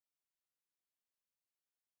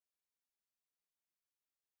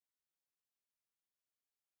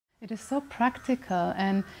It is so practical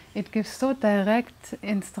and it gives so direct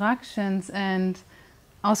instructions, and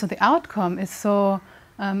also the outcome is so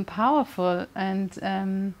powerful,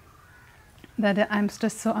 and that I'm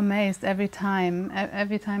just so amazed every time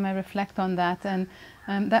I reflect on that. And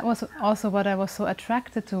that was also what I was so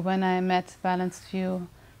attracted to when I met Balanced View.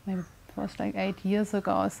 Maybe it was like 8 years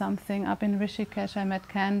ago or something. Up in Rishikesh, I met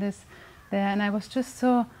Candice there, and I was just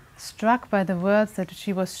so struck by the words that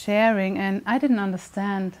she was sharing, and I didn't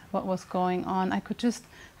understand what was going on. I could just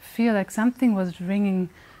feel like something was ringing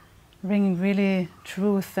really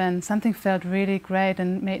truth, and something felt really great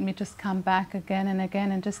and made me just come back again and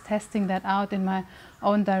again, and just testing that out in my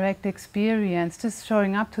own direct experience, just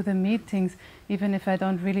showing up to the meetings even if I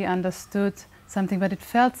don't really understood something. But it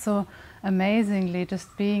felt so amazingly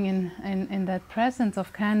just being in that presence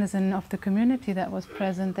of Candice and of the community that was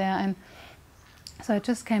present there. And so I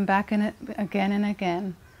just came back in it again and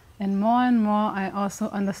again, and more I also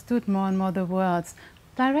understood more and more the words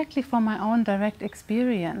directly from my own direct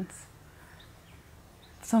experience.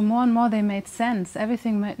 So more and more they made sense.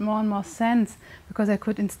 Everything made more and more sense because I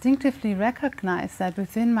could instinctively recognize that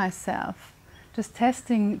within myself. Just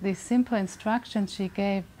testing these simple instructions she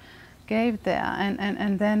gave there,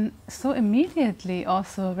 and then so immediately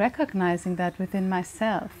also recognizing that within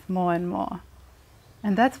myself more and more.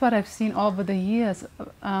 And that's what I've seen over the years,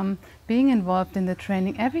 being involved in the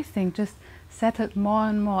training. Everything just settled more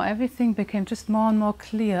and more. Everything became just more and more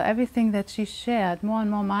clear. Everything that she shared, more and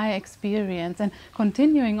more my experience, and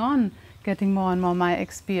continuing on getting more and more my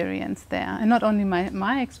experience there. And not only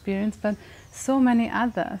my experience, but so many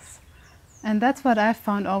others. And that's what I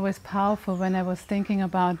found always powerful when I was thinking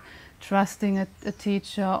about trusting a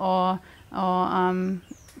teacher or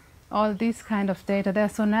all these kind of data. They're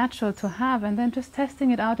so natural to have, and then just testing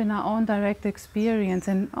it out in our own direct experience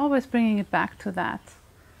and always bringing it back to that.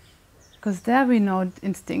 Because there we know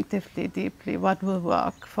instinctively, deeply, what will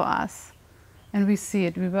work for us. And we see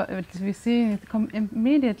it. We see it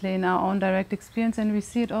immediately in our own direct experience, and we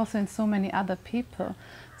see it also in so many other people.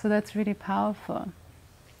 So that's really powerful,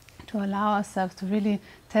 to allow ourselves to really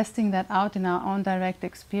testing that out in our own direct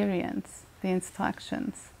experience, the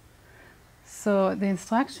instructions. So the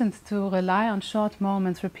instructions to rely on short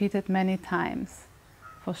moments repeated many times.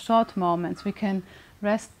 For short moments we can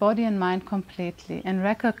rest body and mind completely and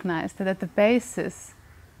recognize that at the basis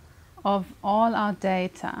of all our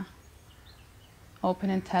data, open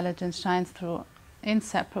intelligence shines through,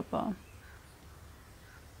 inseparable.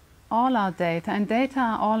 All our data, and data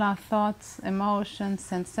are all our thoughts, emotions,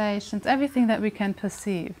 sensations, everything that we can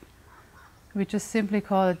perceive. We just simply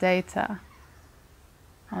call it data.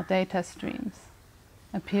 Or data streams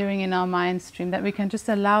appearing in our mind stream, that we can just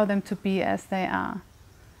allow them to be as they are.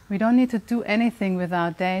 We don't need to do anything with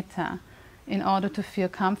our data in order to feel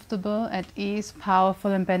comfortable, at ease,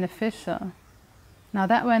 powerful and beneficial. Now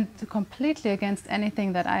that went completely against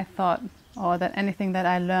anything that I thought, or anything that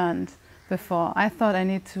I learned before. I thought I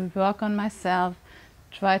need to work on myself,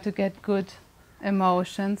 try to get good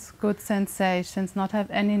emotions, good sensations, not have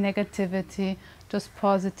any negativity, just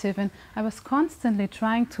positive. And I was constantly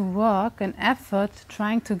trying to work and effort,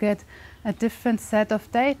 trying to get a different set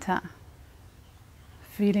of data.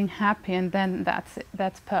 Feeling happy, and then that's it,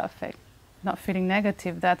 that's perfect. Not feeling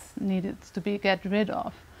negative, that's needed to be get rid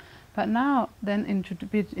of. But now, then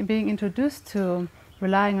being introduced to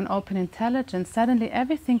relying on open intelligence, suddenly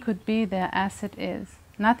everything could be there as it is.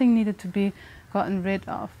 Nothing needed to be gotten rid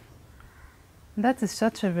of. And that is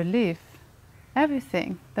such a relief.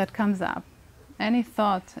 Everything that comes up, any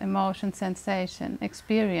thought, emotion, sensation,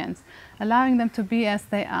 experience, allowing them to be as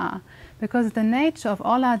they are. Because the nature of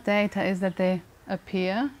all our data is that they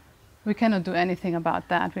appear. We cannot do anything about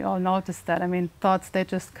that. We all notice that. I mean, thoughts, they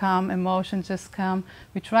just come, emotions just come.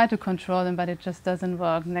 We try to control them, but it just doesn't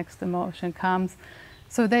work. Next emotion comes.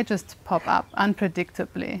 So they just pop up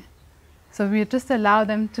unpredictably. So we just allow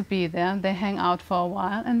them to be there. They hang out for a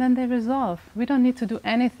while, and then they resolve. We don't need to do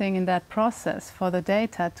anything in that process for the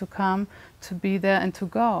data to come, to be there and to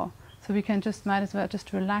go. So we can just, might as well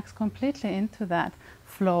just relax completely into that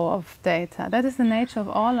flow of data. That is the nature of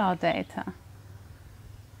all our data.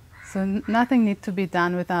 So nothing needs to be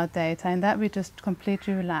done with our data, and that we just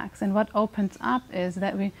completely relax. And what opens up is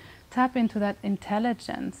that we tap into that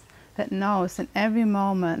intelligence that knows in every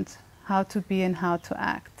moment how to be and how to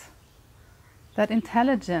act. That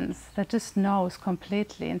intelligence that just knows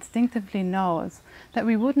completely, instinctively knows, that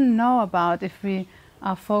we wouldn't know about if we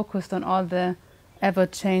are focused on all the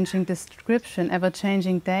ever-changing description,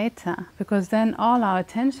 ever-changing data, because then all our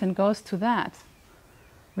attention goes to that.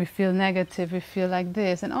 We feel negative, we feel like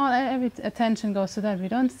this, and every attention goes to that. We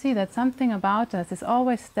don't see that something about us is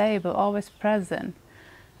always stable, always present.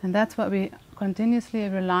 And that's what we continuously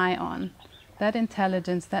rely on, that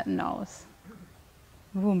intelligence that knows.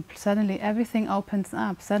 Boom, suddenly everything opens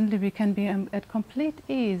up. Suddenly we can be at complete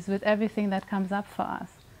ease with everything that comes up for us.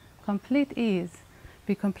 Complete ease.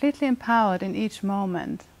 Be completely empowered in each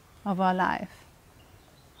moment of our life.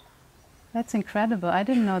 That's incredible. I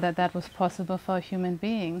didn't know that that was possible for a human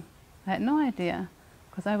being. I had no idea,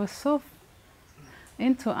 because I was so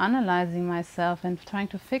into analyzing myself and trying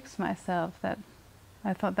to fix myself that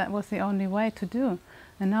I thought that was the only way to do.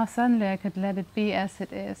 And now suddenly I could let it be as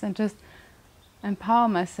it is and just empower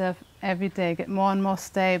myself every day, get more and more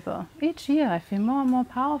stable. Each year I feel more and more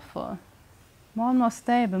powerful, more and more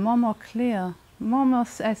stable, more and more clear, more and more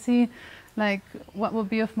I see like what will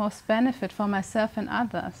be of most benefit for myself and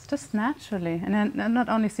others, just naturally. And I not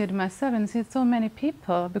only see it in myself, and see it so many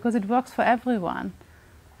people, because it works for everyone.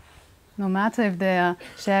 No matter if they are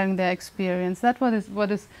sharing their experience, that's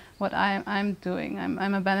what I'm doing.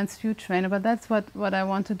 I'm a balanced view trainer, but that's what I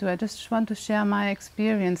want to do. I just want to share my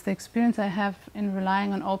experience, the experience I have in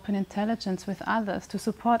relying on open intelligence with others, to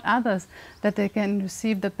support others that they can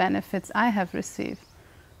receive the benefits I have received.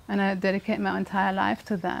 And I dedicate my entire life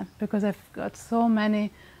to that, because I've got so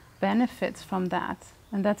many benefits from that.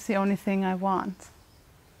 And that's the only thing I want,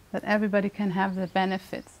 that everybody can have the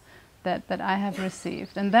benefits that I have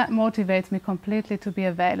received. And that motivates me completely to be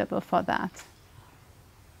available for that.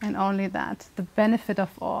 And only that, the benefit of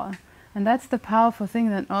all. And that's the powerful thing,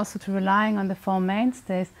 that also to relying on the Four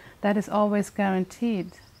Mainstays, that is always guaranteed.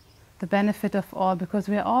 The benefit of all, because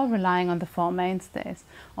we are all relying on the Four Mainstays.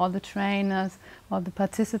 All the trainers, all the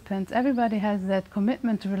participants, everybody has that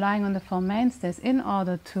commitment to relying on the Four Mainstays in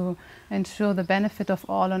order to ensure the benefit of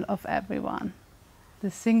all and of everyone. The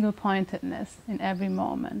single-pointedness in every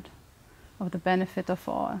moment of the benefit of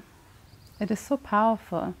all. It is so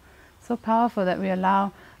powerful that we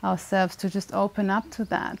allow ourselves to just open up to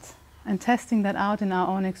that and testing that out in our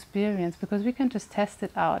own experience, because we can just test it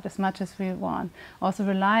out as much as we want. Also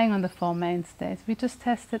relying on the Four Mainstays, we just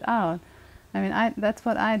test it out. I mean, that's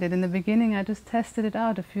what I did. In the beginning, I just tested it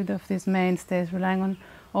out, a few of these mainstays, relying on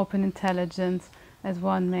open intelligence as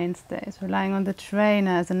one mainstay, relying on the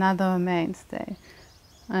trainer as another mainstay,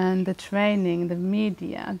 and the training, the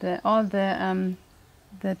media, all the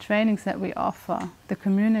trainings that we offer, the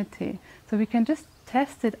community. So we can just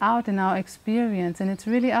test it out in our experience, and it's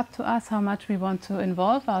really up to us how much we want to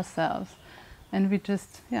involve ourselves. And we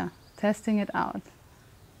just, testing it out,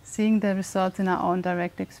 seeing the results in our own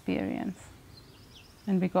direct experience.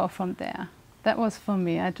 And we go from there. That was for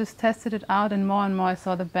me. I just tested it out, and more I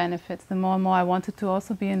saw the benefits. The more and more I wanted to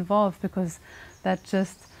also be involved, because that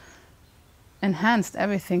just enhanced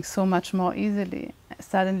everything so much more easily.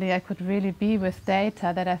 Suddenly I could really be with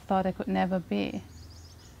data that I thought I could never be.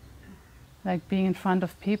 Like being in front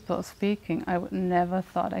of people, speaking, I would never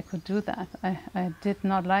thought I could do that. I did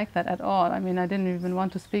not like that at all. I mean, I didn't even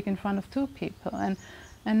want to speak in front of two people. And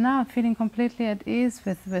now I'm feeling completely at ease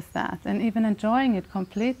with that, and even enjoying it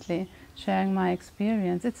completely, sharing my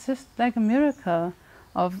experience. It's just like a miracle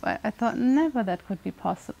I thought never that could be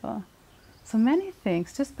possible. So many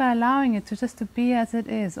things, just by allowing it to be as it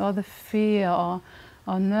is, or the fear or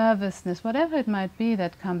nervousness, whatever it might be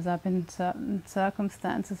that comes up in certain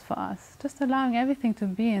circumstances for us, just allowing everything to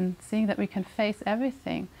be and seeing that we can face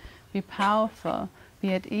everything, be powerful,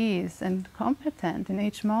 be at ease and competent in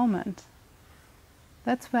each moment.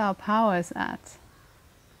 That's where our power is at,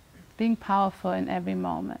 being powerful in every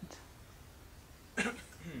moment.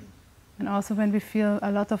 And also when we feel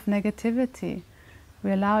a lot of negativity,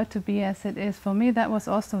 we allow it to be as it is. For me, that was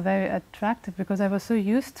also very attractive, because I was so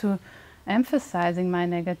used to emphasizing my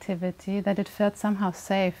negativity that it felt somehow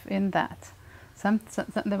safe in that.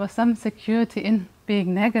 There was some security in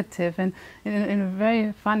being negative, and in a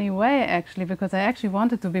very funny way, actually, because I actually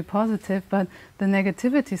wanted to be positive, but the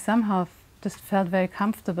negativity somehow just felt very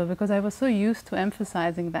comfortable, because I was so used to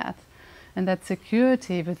emphasizing that. And that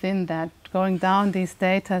security within that, going down these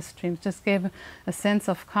data streams, just gave a sense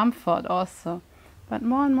of comfort also. But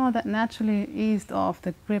more and more that naturally eased off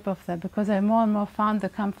the grip of that, because I more and more found the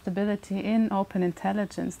comfortability in open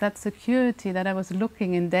intelligence. That security that I was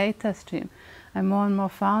looking in data stream, I more and more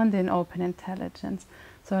found in open intelligence.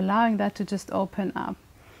 So allowing that to just open up.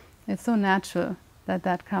 It's so natural that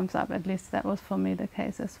that comes up, at least that was for me the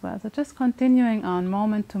case as well. So just continuing on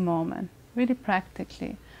moment to moment, really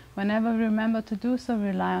practically. Whenever we remember to do so,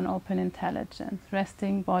 rely on open intelligence,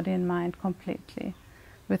 resting body and mind completely.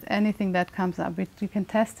 With anything that comes up, we can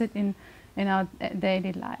test it in our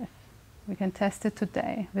daily life. We can test it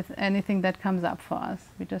today with anything that comes up for us.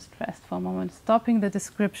 We just rest for a moment, stopping the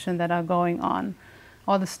description that are going on,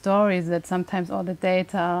 all the stories that sometimes all the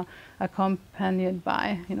data are accompanied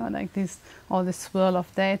by, like all this swirl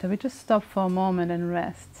of data. We just stop for a moment and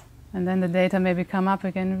rest. And then the data maybe come up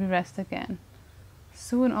again and we rest again.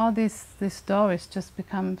 Soon all these stories just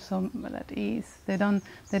become so at ease. They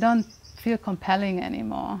don't feel compelling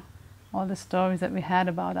anymore, all the stories that we had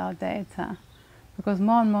about our data. Because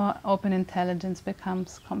more and more open intelligence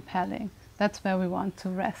becomes compelling. That's where we want to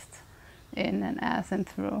rest in and as and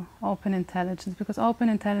through open intelligence, because open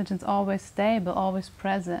intelligence is always stable, always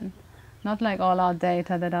present, not like all our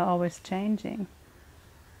data that are always changing.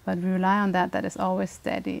 But we rely on that is always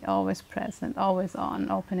steady, always present, always on,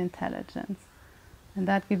 open intelligence. And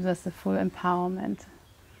that gives us the full empowerment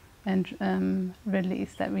and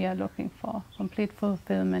release that we are looking for, complete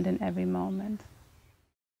fulfillment in every moment.